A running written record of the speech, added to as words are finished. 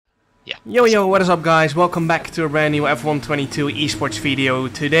Yo, what is up guys? Welcome back to a brand new F1 22 esports video.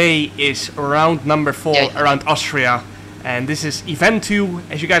 Today is round number 4 around Austria. And this is event 2.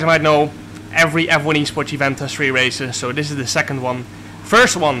 As you guys might know, every F1 esports event has 3 races. So this is the second one.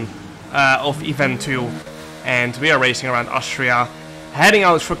 First one of event 2. And we are racing around Austria. Heading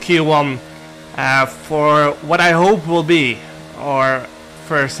out for Q1 for what I hope will be our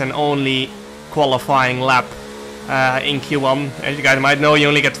first and only qualifying lap in Q1. As you guys might know, you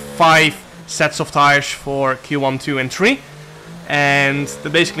only get 5 sets of tires for Q1, 2 and 3. And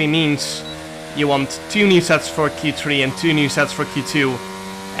that basically means you want 2 new sets for Q3 and 2 new sets for Q2.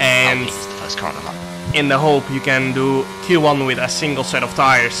 And in the hope you can do Q1 with a single set of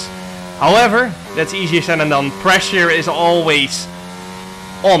tires. However, that's easier said than done. Pressure is always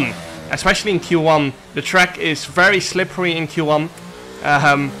on, especially in Q1. The track is very slippery in Q1,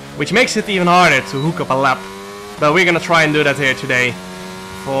 which makes it even harder to hook up a lap. But we're gonna try and do that here today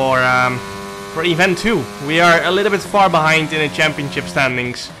for event 2. We are a little bit far behind in the championship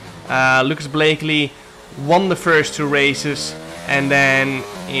standings. Lucas Blakely won the first 2 races, and then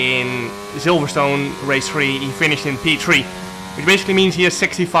in Silverstone race 3 he finished in P3, which basically means he has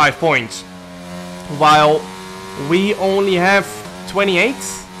 65 points, while we only have 28,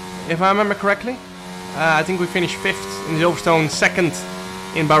 if I remember correctly. I think we finished 5th in Silverstone, 2nd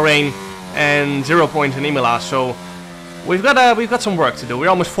in Bahrain, and 0 points in Imola. So we've got some work to do. We're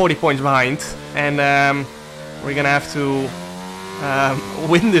almost 40 points behind, and we're gonna have to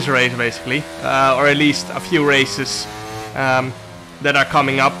win this race basically, or at least a few races that are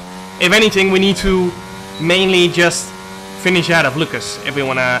coming up. If anything, we need to mainly just finish ahead of Lucas if we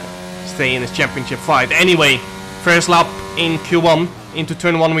wanna stay in this championship fight. Anyway, first lap in Q1, into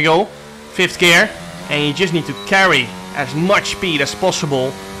turn 1 we go, 5th gear, and you just need to carry as much speed as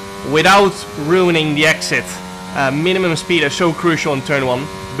possible without ruining the exit. Minimum speed is so crucial in turn 1,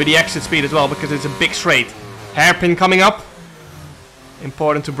 but the exit speed as well, because it's a big straight. Hairpin coming up.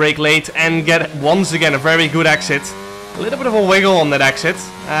 Important to brake late and get once again a very good exit. A little bit of a wiggle on that exit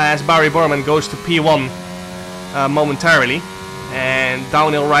as Barry Borman goes to P1 momentarily. And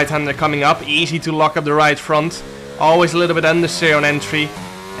downhill right-hander coming up. Easy to lock up the right front. Always a little bit understeer on entry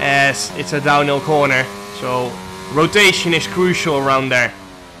as it's a downhill corner. So rotation is crucial around there.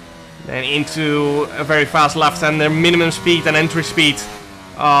 Then into a very fast left-hander. Minimum speed and entry speed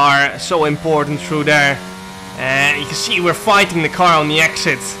are so important through there. And you can see we're fighting the car on the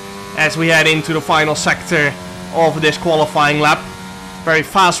exit as we head into the final sector of this qualifying lap. Very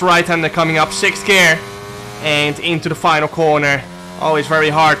fast right-hander coming up, 6th gear, and into the final corner. Always very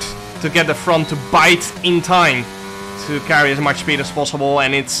hard to get the front to bite in time to carry as much speed as possible.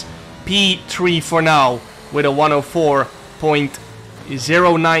 And it's P3 for now with a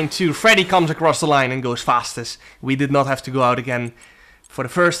 104.092. Freddy comes across the line and goes fastest. We did not have to go out again for the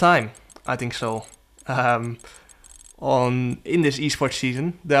first time, I think so, in this esports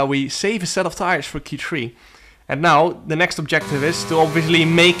season, that we save a set of tires for Q3. And now the next objective is to obviously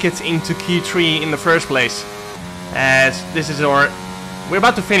make it into Q3 in the first place, as this is we're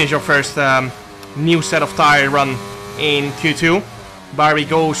about to finish our first new set of tire run in Q2. Barry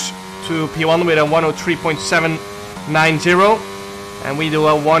goes to P1 with a 103.790, and we do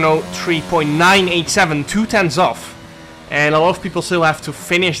a 103.987, 2 tenths off. And a lot of people still have to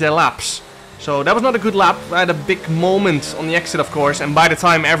finish their laps. So that was not a good lap. I had a big moment on the exit, of course, and by the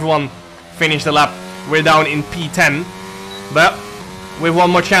time everyone finished the lap, we're down in P10. But with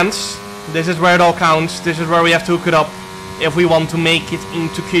one more chance, this is where it all counts. This is where we have to hook it up if we want to make it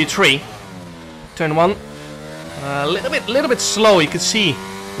into Q3. Turn 1, a little bit slow. You could see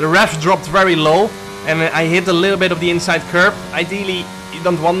the revs dropped very low, and I hit a little bit of the inside curb. Ideally, you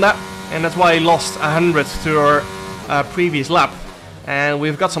don't want that, and that's why I lost 100 to our previous lap. And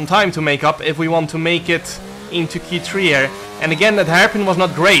we've got some time to make up if we want to make it into Q3 here. And again, that hairpin was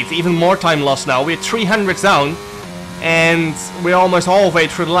not great. Even more time lost now. We're 300 down, and we're almost halfway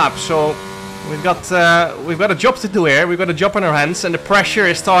through the lap. So we've got a job to do here. We've got a job on our hands, and the pressure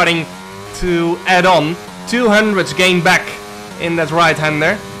is starting to add on. 200s gained back in that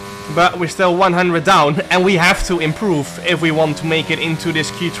right-hander, but we're still 100 down, and we have to improve if we want to make it into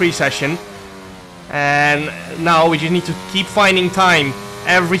this Q3 session. And now we just need to keep finding time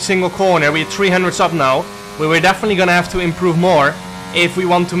every single corner. We're 300s up now. We're definitely gonna have to improve more if we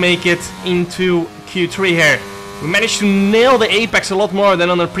want to make it into Q3 here. We managed to nail the apex a lot more than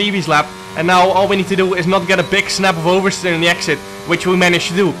on the previous lap, and now all we need to do is not get a big snap of oversteer in the exit, which we managed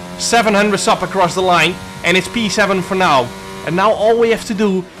to do. 700s up across the line, and it's P7 for now. And now all we have to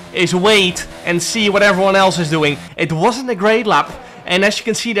do is wait and see what everyone else is doing. It wasn't a great lap. And as you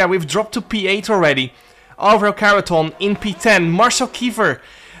can see there, we've dropped to P8 already. Alvaro Caraton in P10. Marcel Kiefer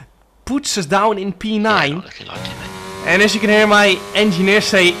puts us down in P9. Yeah, not looking like it, mate. And as you can hear my engineer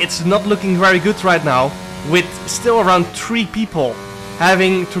say, it's not looking very good right now, with still around 3 people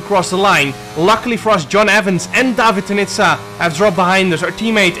having to cross the line. Luckily for us, John Evans and David Tenitsa have dropped behind us. Our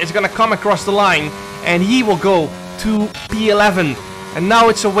teammate is gonna come across the line, and he will go to P11. And now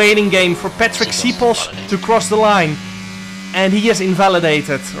it's a waiting game for Patrick Sipos to cross the line. And he is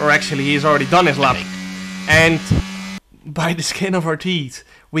invalidated, or actually he's already done his lap. And by the skin of our teeth,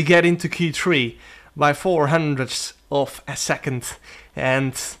 we get into Q3 by 0.04 of a second.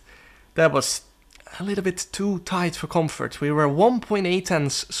 And that was a little bit too tight for comfort. We were 1.8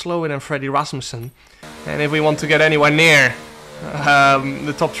 tenths slower than Freddy Rasmussen. And if we want to get anywhere near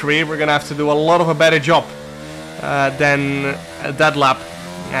the top 3, we're gonna have to do a lot of a better job than that lap,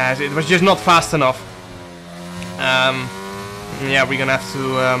 as it was just not fast enough. Yeah, we're gonna have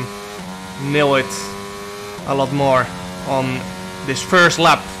to nail it a lot more on this first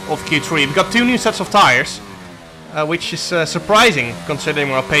lap of Q3. We've got 2 new sets of tires, which is surprising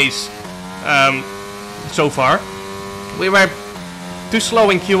considering our pace so far. We were too slow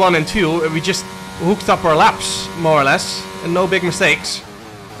in Q1 and 2. We just hooked up our laps more or less, and no big mistakes.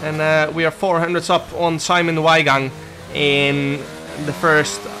 And we are 400s up on Simon Weigang in the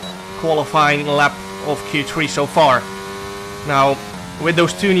first qualifying lap of Q3 so far. Now, with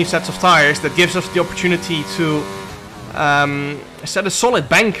those 2 new sets of tires, that gives us the opportunity to set a solid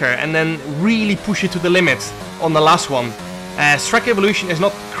banker and then really push it to the limit on the last one. Track evolution is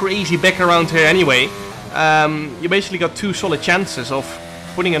not crazy big around here anyway. You basically got 2 solid chances of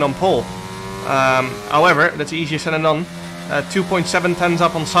putting it on pole. However, that's easier said than done. 2.7 tenths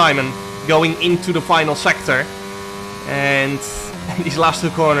up on Simon going into the final sector. And these last 2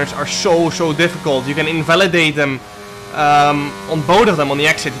 corners are so difficult. You can invalidate them on both of them on the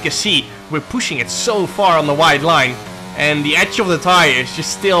exit. You can see we're pushing it so far on the wide line, and the edge of the tire is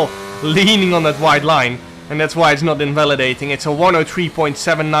just still leaning on that wide line, and that's why it's not invalidating. It's a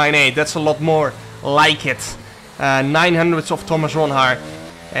 103.798. That's a lot more like it. 900ths of Thomas Ronhaar.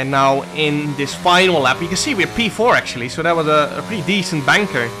 And now in this final lap, you can see we're P4 actually, so that was a pretty decent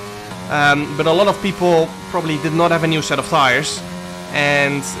banker. But a lot of people probably did not have a new set of tires,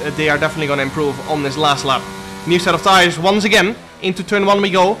 and they are definitely going to improve on this last lap. New set of tires once again. Into turn 1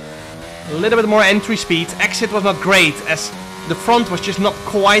 we go. A little bit more entry speed. Exit was not great, as the front was just not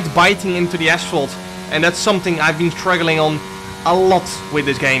quite biting into the asphalt, and that's something I've been struggling on a lot with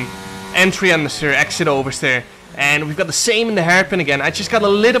this game. Entry understeer, exit oversteer. And we've got the same in the hairpin again. I just got a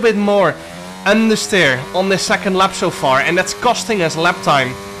little bit more understeer on this second lap so far, and that's costing us lap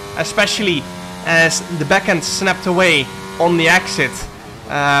time, especially as the backhand snapped away on the exit.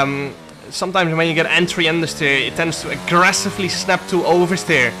 Sometimes when you get entry understeer, it tends to aggressively snap to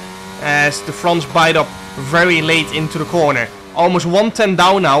oversteer, as the fronts bite up very late into the corner. Almost 110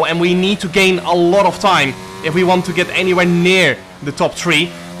 down now, and we need to gain a lot of time if we want to get anywhere near the top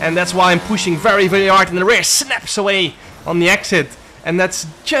 3. And that's why I'm pushing very hard, and the rear snaps away on the exit. And that's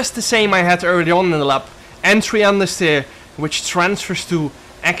just the same I had early on in the lap. Entry understeer, which transfers to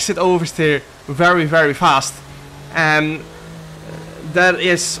exit oversteer very fast. And that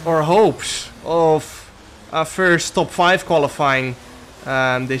is our hopes of our first top 5 qualifying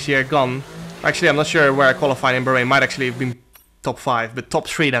this year gone. Actually, I'm not sure where I qualified in Bahrain. Might actually have been top 5, but top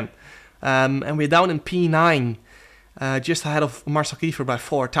 3 then. And we're down in P9. Just ahead of Marcel Kiefer by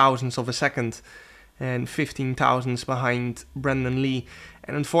 0.04 of a second, and 15 thousandths behind Brendan Lee.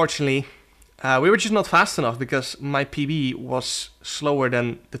 And unfortunately, we were just not fast enough, because my PB was slower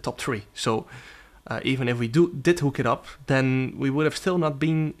than the top 3. So even if we did hook it up, then we would have still not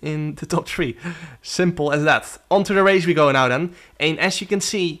been in the top 3. Simple as that. Onto the race we go now then. And as you can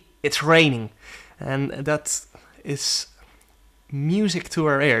see, it's raining, and that is music to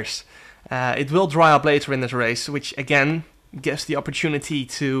our ears. It will dry up later in this race, which again gives the opportunity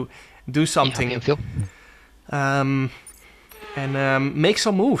to do something and make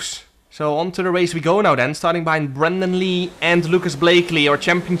some moves. So on to the race we go now then, starting behind Brendan Lee and Lucas Blakely, our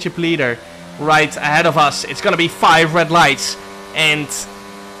championship leader, right ahead of us. It's gonna be 5 red lights, and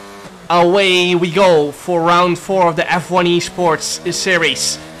away we go for round 4 of the F1 Esports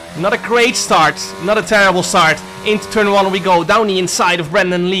series. Not a great start, not a terrible start. Into turn 1 we go, down the inside of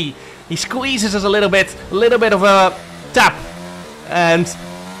Brendan Lee. He squeezes us a little bit of a tap, and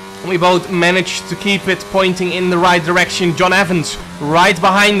we both managed to keep it pointing in the right direction. John Evans right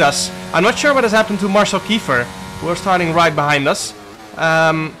behind us. I'm not sure what has happened to Marcel Kiefer, who was starting right behind us,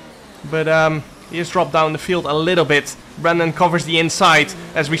 but he has dropped down the field a little bit. Brendan covers the inside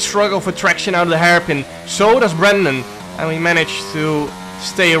as we struggle for traction out of the hairpin. So does Brendan, and we managed to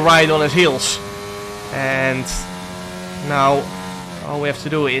stay right on his heels. And now all we have to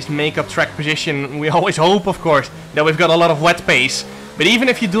do is make up track position. We always hope, of course, that we've got a lot of wet pace. But even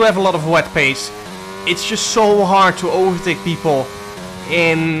if you do have a lot of wet pace, it's just so hard to overtake people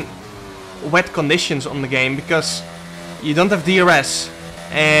in wet conditions on the game, because you don't have DRS,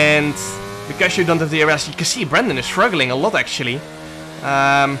 and because you don't have DRS, you can see Brendan is struggling a lot actually.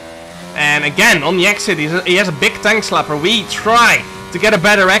 And again, on the exit, he has a big tank slapper. We try to get a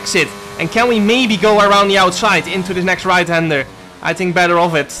better exit, and can we maybe go around the outside into this next right-hander? I think better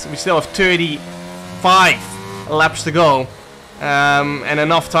of it. We still have 35 laps to go, and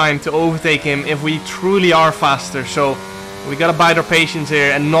enough time to overtake him if we truly are faster. So we gotta bide our patience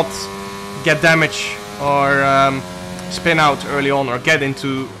here and not get damage or spin out early on or get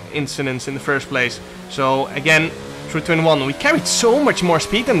into incidents in the first place. So again, through turn 1, we carried so much more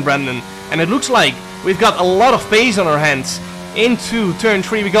speed than Brendan, and it looks like we've got a lot of pace on our hands. Into turn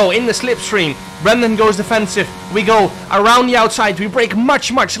 3 we go, in the slipstream. Brendan goes defensive, we go around the outside, we brake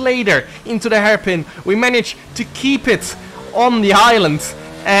much later into the hairpin. We manage to keep it on the island,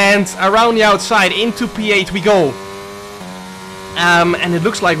 and around the outside into P8 we go. And it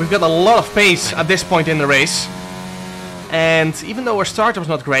looks like we've got a lot of pace at this point in the race. And even though our start was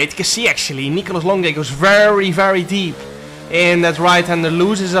not great, you can see actually Nicolas Longe goes very deep in that right-hander,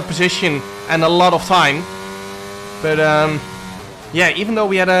 loses a position and a lot of time. But yeah, even though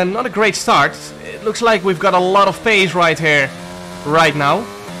we had not a great start, it looks like we've got a lot of pace right here, right now.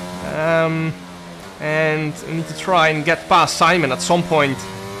 And we need to try and get past Simon at some point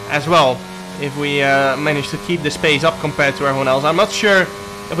as well, if we manage to keep this pace up compared to everyone else. I'm not sure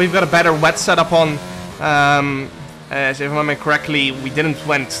if we've got a better wet setup on. As if I remember correctly, we didn't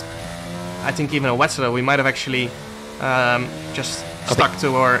went, I think, even a wet setup. We might have actually just stuck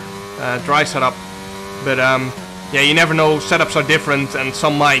to our dry setup. But yeah, you never know, setups are different and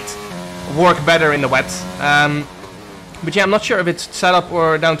some might work better in the wet. But yeah, I'm not sure if it's setup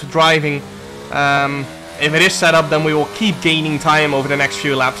or down to driving. If it is setup, then we will keep gaining time over the next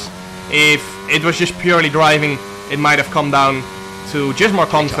few laps. If it was just purely driving, it might have come down to just more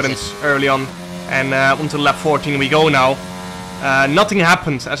confidence early on. And onto lap 14 we go now. Nothing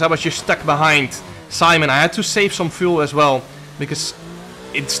happened as I was just stuck behind Simon. I had to save some fuel as well because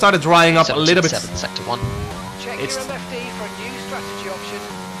it started drying up a little bit. Sector 1.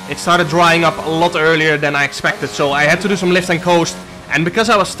 It started drying up a lot earlier than I expected, so I had to do some lift and coast. And because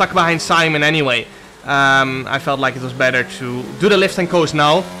I was stuck behind Simon anyway, I felt like it was better to do the lift and coast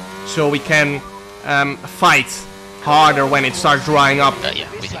now, so we can fight harder when it starts drying up. Yeah,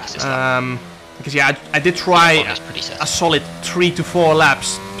 we think it's because yeah, I did try a solid 3 to 4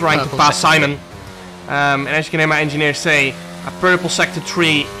 laps trying to pass Simon. And as you can hear my engineer say, a purple sector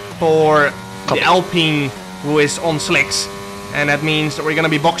 3 for the Alpine who is on slicks. And that means that we're going to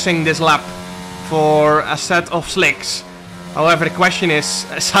be boxing this lap for a set of slicks. However, the question is,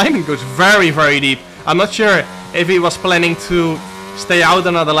 Simon goes very deep. I'm not sure if he was planning to stay out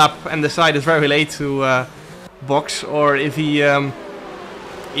another lap and decided very late to box, or if he,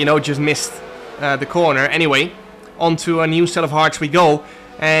 you know, just missed the corner. Anyway, onto a new set of hards we go,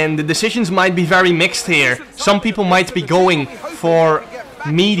 and the decisions might be very mixed here. Some people might be going for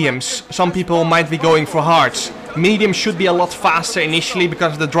mediums, some people might be going for hards. Mediums should be a lot faster initially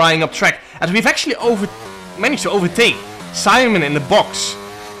because of the drying up track, as we've actually managed to overtake Simon in the box,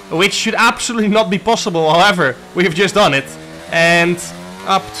 which should absolutely not be possible. However, we've just done it, and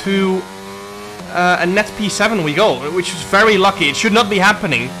up to a net P7 we go, which is very lucky. It should not be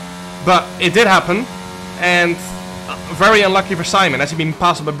happening, but it did happen, and very unlucky for Simon, as he's been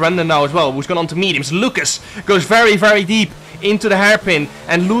passed by Brendan now as well, who's gone on to mediums. Lucas goes very deep into the hairpin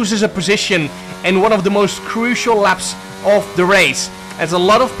and loses a position in one of the most crucial laps of the race, as a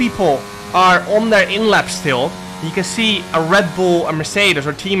lot of people are on their in-lap still. You can see a Red Bull, a Mercedes,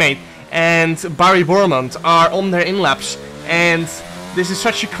 our teammate, and Barry Bormond are on their in-laps, and this is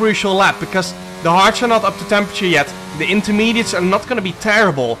such a crucial lap because the hards are not up to temperature yet. The intermediates are not going to be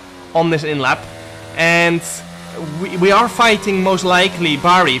terrible on this in-lap, and we are fighting most likely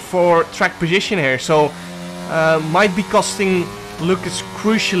Barry for track position here, so might be costing Lucas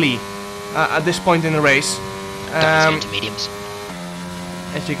crucially at this point in the race. Mediums.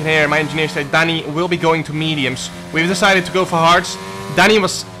 As you can hear, my engineer said Danny will be going to mediums. We've decided to go for hards. Danny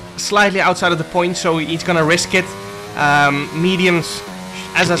was slightly outside of the point, so he's gonna risk it. Mediums,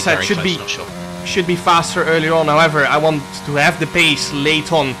 as I said, should be faster earlier on. However, I want to have the pace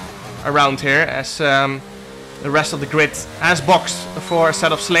late on around here, as the rest of the grid has boxed for a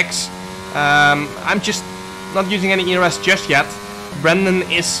set of slicks. I'm just not using any ERS just yet. Brendan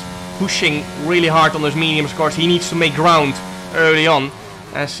is pushing really hard on those mediums. Of course, he needs to make ground early on.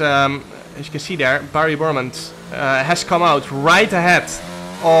 As you can see there, Barry Bormond has come out right ahead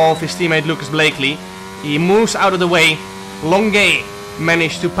of his teammate Lucas Blakely. He moves out of the way. Longue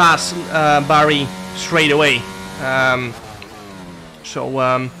managed to pass Barry straight away. I'm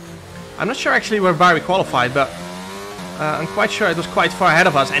not sure actually where Barry qualified, but I'm quite sure it was quite far ahead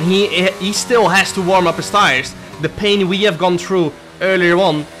of us, and he still has to warm up his tires. The pain we have gone through earlier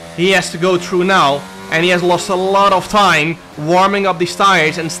on, he has to go through now, and he has lost a lot of time warming up these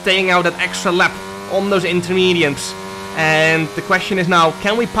tires and staying out that extra lap on those intermediates. And the question is now,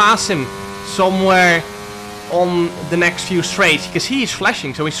 can we pass him somewhere on the next few straights? Because he is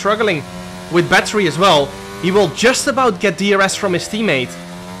flashing, so he's struggling with battery as well. He will just about get DRS from his teammate,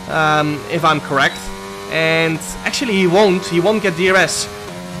 if I'm correct. And actually he won't get DRS,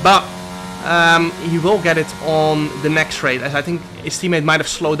 but he will get it on the next straight, as I think his teammate might have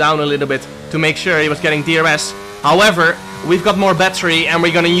slowed down a little bit to make sure he was getting DRS. However, we've got more battery and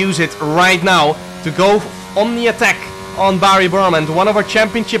we're gonna use it right now to go on the attack on Barry Berman, one of our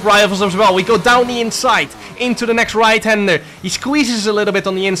championship rivals as well. We go down the inside into the next right-hander. He squeezes a little bit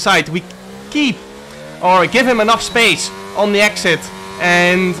on the inside. We give him enough space on the exit,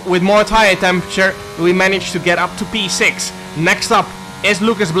 and with more tire temperature we managed to get up to P6. Next up is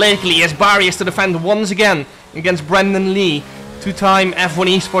Lucas Blakely, as Barry is to defend once again against Brendan Lee, two-time F1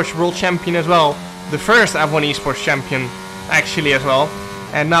 Esports World Champion as well. The first F1 Esports Champion actually as well.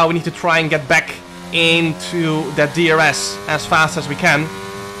 And now we need to try and get back into that DRS as fast as we can.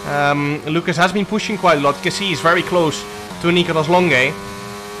 Lucas has been pushing quite a lot because he is very close to Nicolas Longue,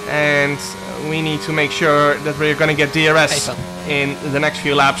 and we need to make sure that we're gonna get DRS in the next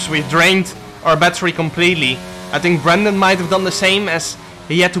few laps. We've drained our battery completely. I think Brendan might have done the same, as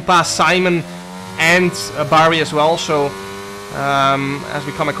he had to pass Simon and Barry as well. So as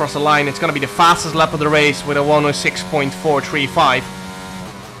we come across the line, it's gonna be the fastest lap of the race with a 106.435,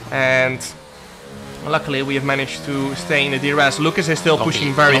 and luckily we have managed to stay in the DRS. Lucas is still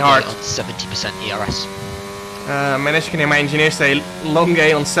pushing very hard. On 70% ERS. En als je naar mijn engineer zei,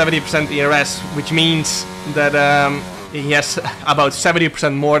 Longue on 70% ERS, which means that he has about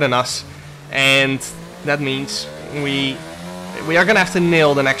 70% more than us, and that means we are gonna have to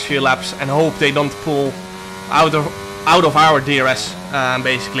nail the next few laps and hope they don't pull out of our DRS,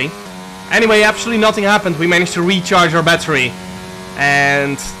 basically. Anyway, absolutely nothing happened. We managed to recharge our battery,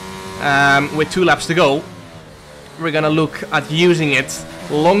 and with 2 laps to go, we're gonna look at using it.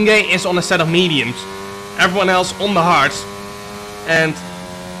 Longue is on a set of mediums, everyone else on the hards, and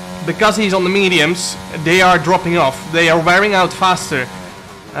because he's on the mediums, they are dropping off. They are wearing out faster,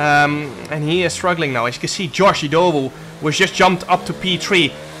 and he is struggling now. As you can see, Josh Idowu was just jumped up to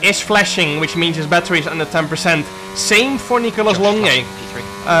P3, is flashing, which means his battery is under 10%. Same for Nicolas Longue,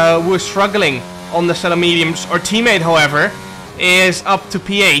 who is struggling on the set of mediums. Our teammate, however, is up to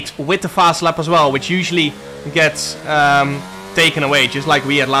P8 with the fast lap as well, which usually gets taken away, just like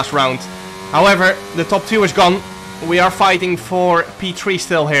we had last round. However, the top 2 is gone. We are fighting for P3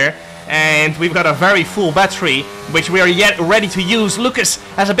 still here, and we've got a very full battery, which we are yet ready to use. Lucas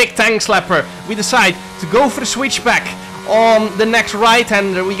has a big tank slapper. We decide to go for the switchback on the next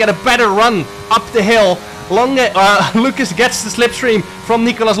right-hander. We get a better run up the hill. Lucas gets the slipstream from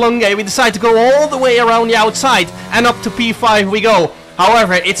Nicolas Longue. We decide to go all the way around the outside, and up to P5 we go.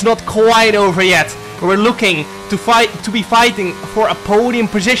 However, it's not quite over yet. We're looking to be fighting for a podium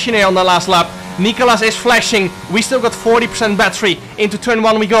position here on the last lap. Nicolas is flashing. We still got 40% battery. Into turn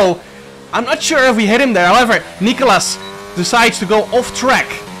 1 we go. I'm not sure if we hit him there. However, Nicolas decides to go off track.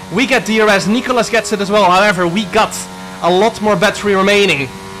 We get DRS. Nicolas gets it as well. However, we got a lot more battery remaining,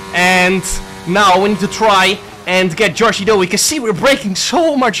 and now we need to try and get Josh Idowu. You can see we're braking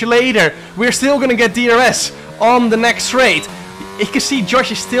so much later. We're still gonna get DRS on the next straight. You can see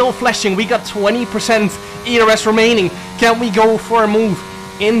Josh is still flashing. We got 20% ERS remaining. Can we go for a move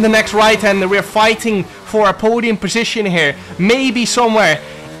in the next right-hander? We're fighting for a podium position here. Maybe somewhere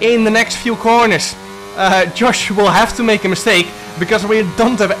in the next few corners. Josh will have to make a mistake because we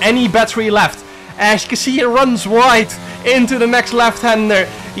don't have any battery left. As you can see, he runs wide into the next left-hander.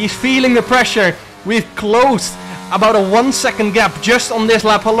 He's feeling the pressure. We've closed about a 1 second gap just on this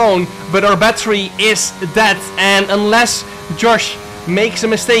lap alone, but our battery is dead, and unless Josh makes a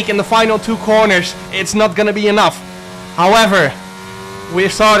mistake in the final 2 corners, it's not gonna be enough. However, we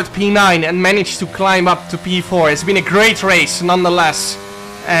started P9 and managed to climb up to P4. It's been a great race nonetheless,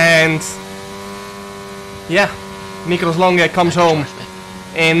 and yeah, Nicolas Longue comes home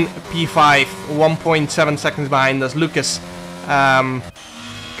in P5, 1.7 seconds behind us. Lucas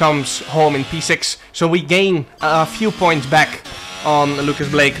comes home in P6, so we gain a few points back on Lucas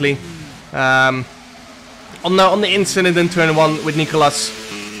Blakely. On the incident in turn 1 with Nicolas,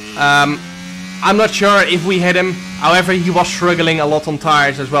 I'm not sure if we hit him. However, he was struggling a lot on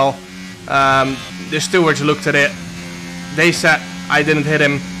tires as well. The stewards looked at it. They said I didn't hit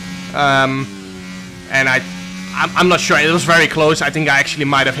him. And I'm not sure. It was very close. I think I actually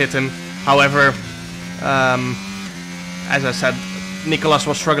might have hit him. However, as I said, Nicholas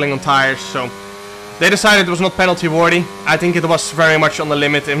was struggling on tires, so they decided it was not penalty worthy. I think it was very much on the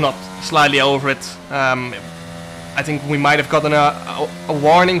limit, if not slightly over it. I think we might have gotten a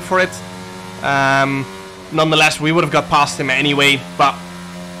warning for it. Nonetheless, we would have got past him anyway, but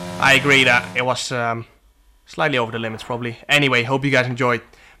I agree that it was slightly over the limits probably. Anyway, hope you guys enjoyed.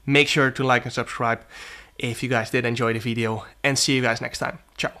 Make sure to like and subscribe if you guys did enjoy the video, and see you guys next time.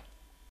 Ciao.